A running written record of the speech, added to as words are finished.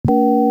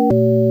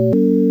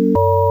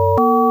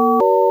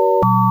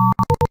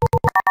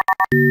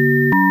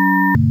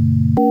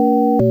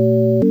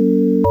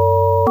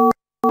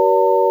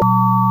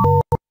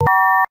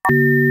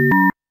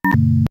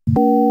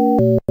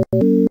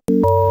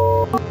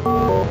Hi,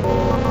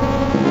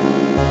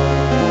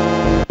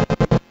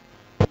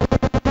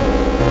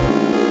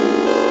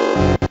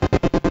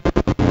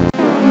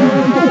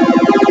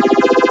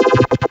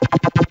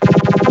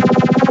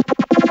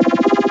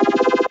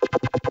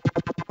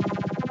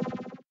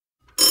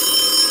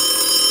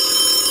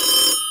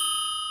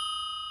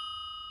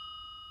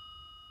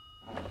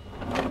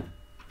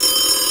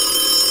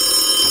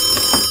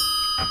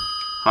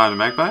 the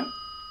Magpie.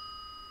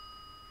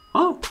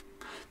 Oh,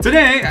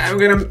 today I'm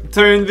gonna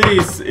turn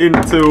these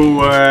into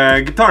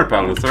guitar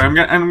pedals. So I'm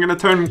gonna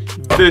turn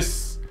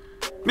this.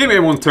 Maybe I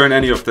won't turn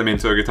any of them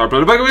into a guitar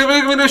pedal, but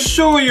I'm gonna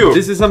show you.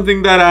 This is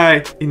something that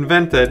I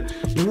invented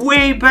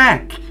way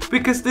back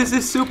because this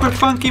is super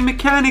funky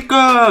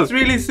mechanical. It's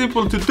really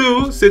simple to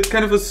do, so it's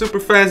kind of a super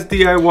fast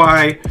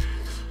DIY.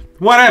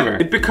 Whatever.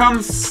 It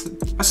becomes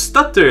a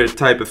stutter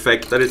type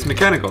effect that is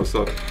mechanical.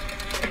 So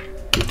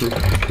you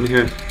can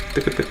hear.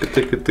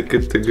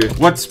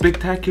 What's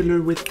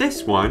spectacular with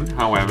this one,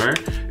 however,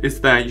 is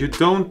that you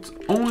don't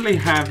only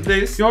have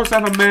this, you also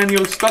have a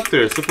manual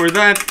stutter. So for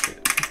that,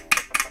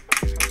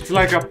 it's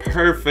like a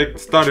perfect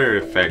stutter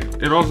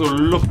effect. It also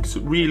looks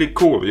really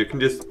cool. You can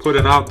just put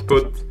an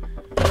output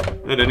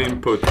and an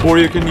input, or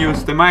you can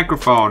use the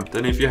microphone.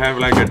 Then if you have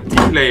like a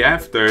delay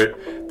after,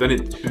 then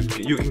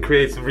you can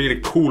create some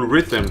really cool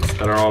rhythms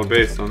that are all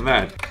based on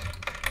that.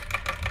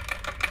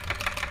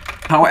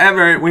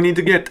 However, we need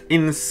to get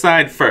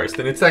inside first,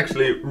 and it's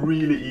actually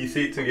really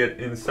easy to get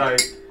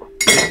inside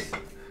this.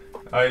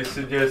 I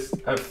suggest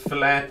a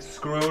flat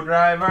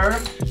screwdriver.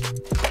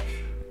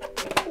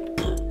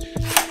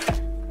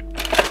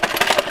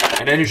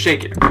 And then you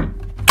shake it.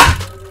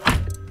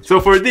 So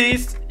for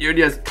these, you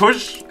just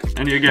push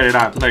and you get it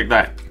out like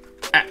that.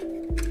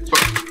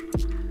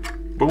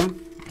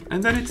 Boom.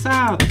 And then it's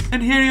out.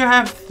 And here you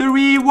have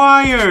 3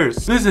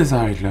 wires. This is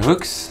how it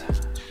looks.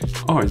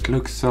 Oh, it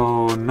looks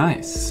so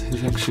nice.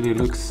 It actually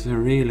looks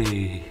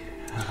really...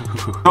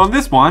 On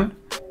this one,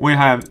 we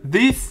have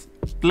these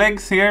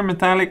legs here,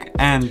 metallic,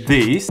 and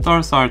these.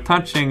 Stars are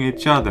touching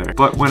each other.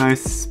 But when I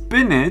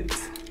spin it,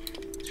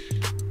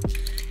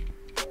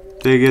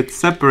 they get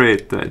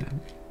separated.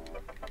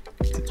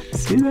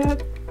 See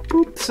that?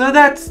 Boop. So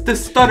that's the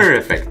stutter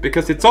effect,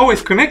 because it's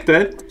always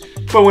connected,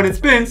 but when it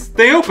spins,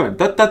 they open.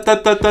 Da, da,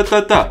 da, da, da,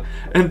 da, da.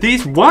 And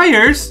these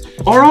wires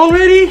are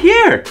already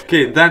here.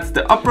 Okay, that's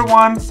the upper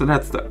one, so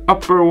that's the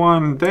upper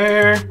one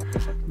there.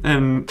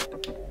 And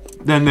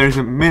then there's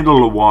a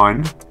middle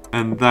one,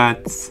 and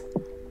that's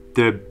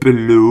the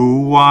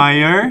blue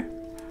wire.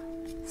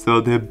 So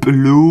the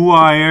blue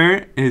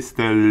wire is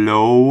the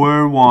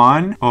lower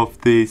one of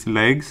these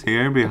legs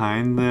here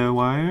behind the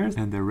wires,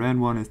 and the red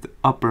one is the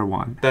upper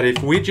one. That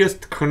if we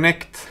just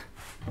connect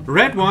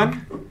red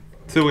one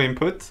to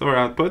input or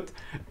output,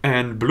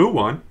 and blue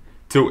one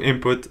to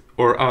input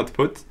or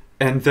output,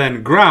 and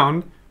then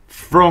ground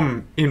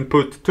from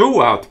input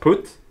to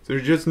output, so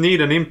you just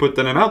need an input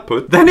and an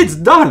output, then it's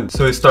done!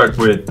 So we start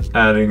with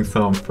adding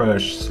some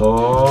fresh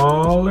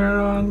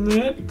solder on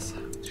it.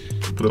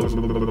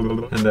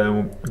 And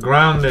then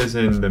ground is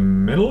in the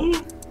middle.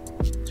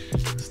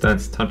 So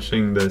that's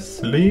touching the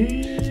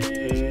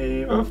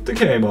sleeve of the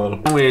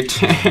cable. We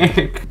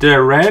check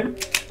the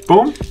red.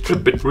 Boom.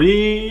 Flip it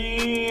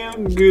real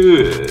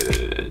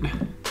good.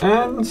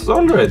 And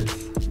solder it.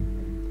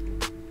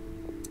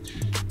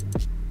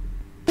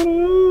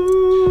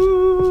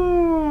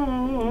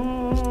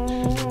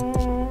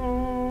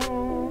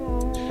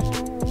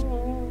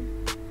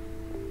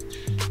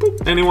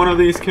 Any one of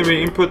these can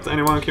be input,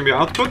 any one can be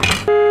output.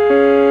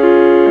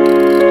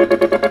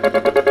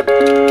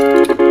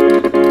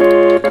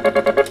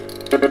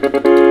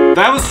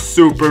 That was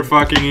super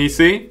fucking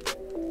easy,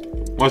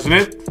 wasn't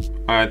it?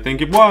 I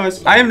think it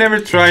was. I have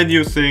never tried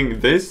using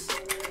this,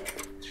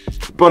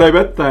 but I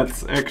bet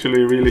that's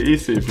actually really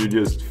easy if you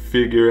just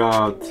figure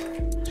out,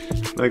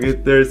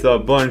 like, there's a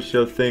bunch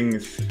of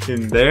things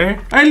in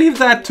there. I leave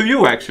that to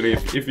you actually,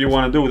 if you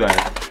want to do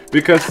that.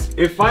 Because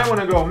if I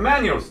want to go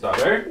manual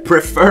stutter,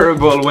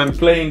 preferable when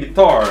playing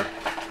guitar,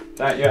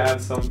 that you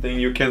have something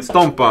you can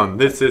stomp on.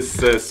 This is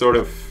sort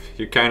of,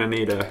 you kind of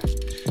need a,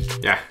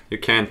 yeah, you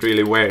can't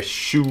really wear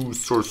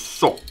shoes or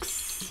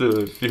socks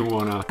if you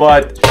wanna.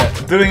 But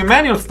doing a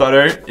manual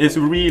stutter is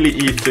really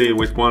easy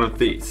with one of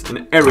these.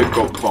 An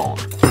Erico phone,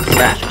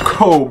 slash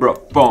Cobra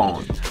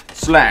phone,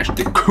 slash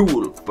the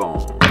cool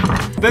phone.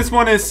 This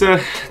one is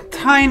a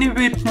tiny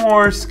bit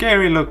more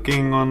scary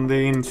looking on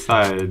the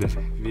inside, if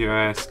you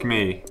ask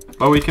me.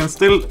 But we can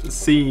still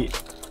see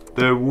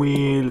the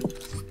wheels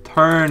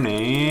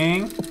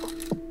turning.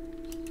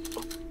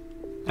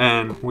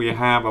 And we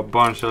have a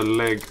bunch of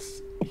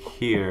legs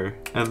here.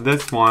 And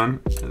this one,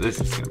 this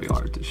is gonna be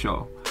hard to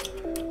show.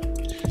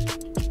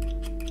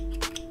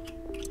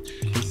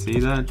 Can you see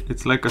that?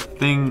 It's like a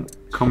thing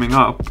coming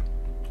up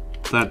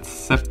that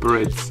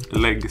separates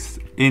legs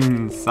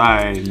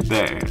inside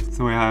there.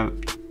 So we have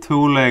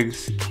 2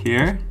 legs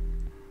here.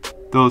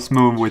 Those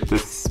move with the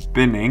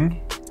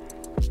spinning,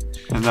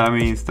 and that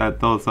means that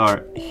those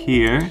are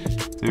here.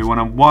 So you want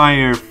to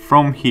wire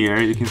from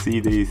here. You can see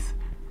these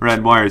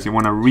red wires. You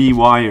want to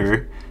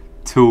rewire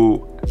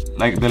to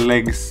like the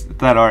legs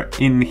that are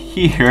in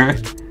here,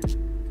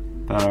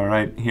 that are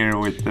right here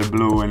with the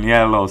blue and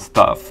yellow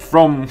stuff,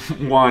 from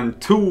one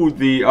to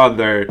the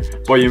other,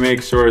 but you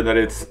make sure that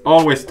it's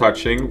always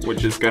touching,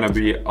 which is gonna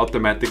be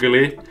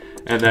automatically,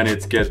 and then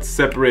it gets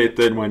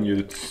separated when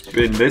you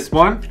spin this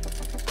one,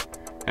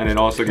 and it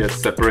also gets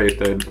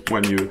separated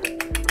when you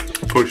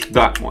push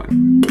that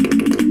one.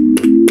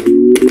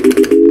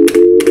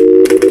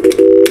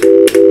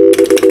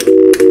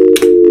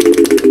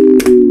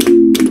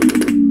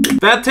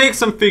 That takes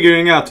some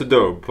figuring out to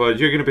do, but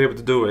you're gonna be able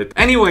to do it.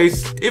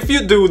 Anyways, if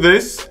you do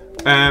this,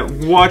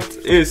 what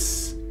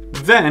is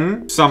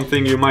then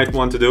something you might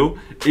want to do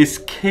is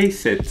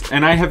case it.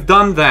 And I have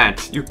done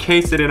that. You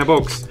case it in a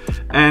box.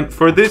 And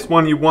for this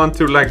one, you want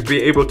to like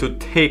be able to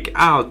take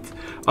out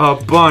a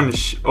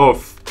bunch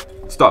of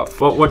stuff.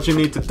 But what you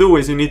need to do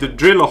is you need to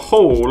drill a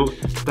hole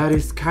that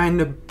is kind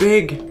of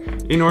big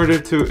in order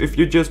to, if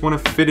you just want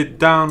to fit it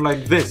down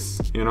like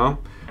this, you know?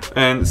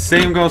 And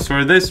same goes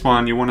for this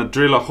one. You want to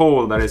drill a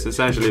hole that is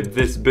essentially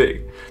this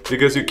big,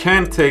 because you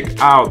can't take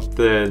out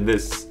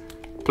this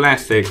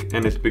plastic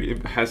and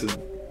it has a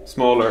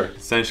smaller,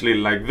 essentially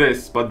like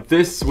this, but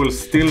this will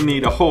still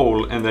need a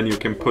hole, and then you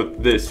can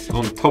put this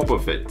on top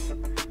of it,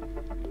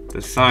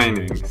 the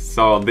signing.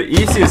 So the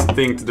easiest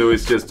thing to do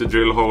is just to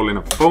drill a hole in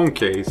a phone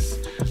case,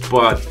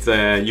 but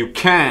you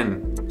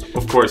can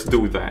of course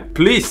do that.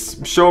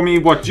 Please show me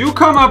what you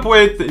come up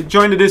with.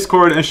 Join the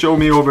Discord and show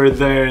me over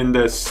there in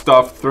the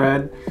stuff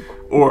thread,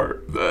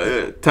 or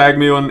tag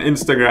me on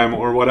Instagram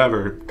or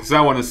whatever, because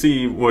I want to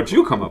see what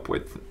you come up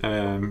with.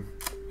 And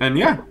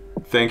yeah,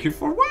 thank you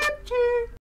for watching.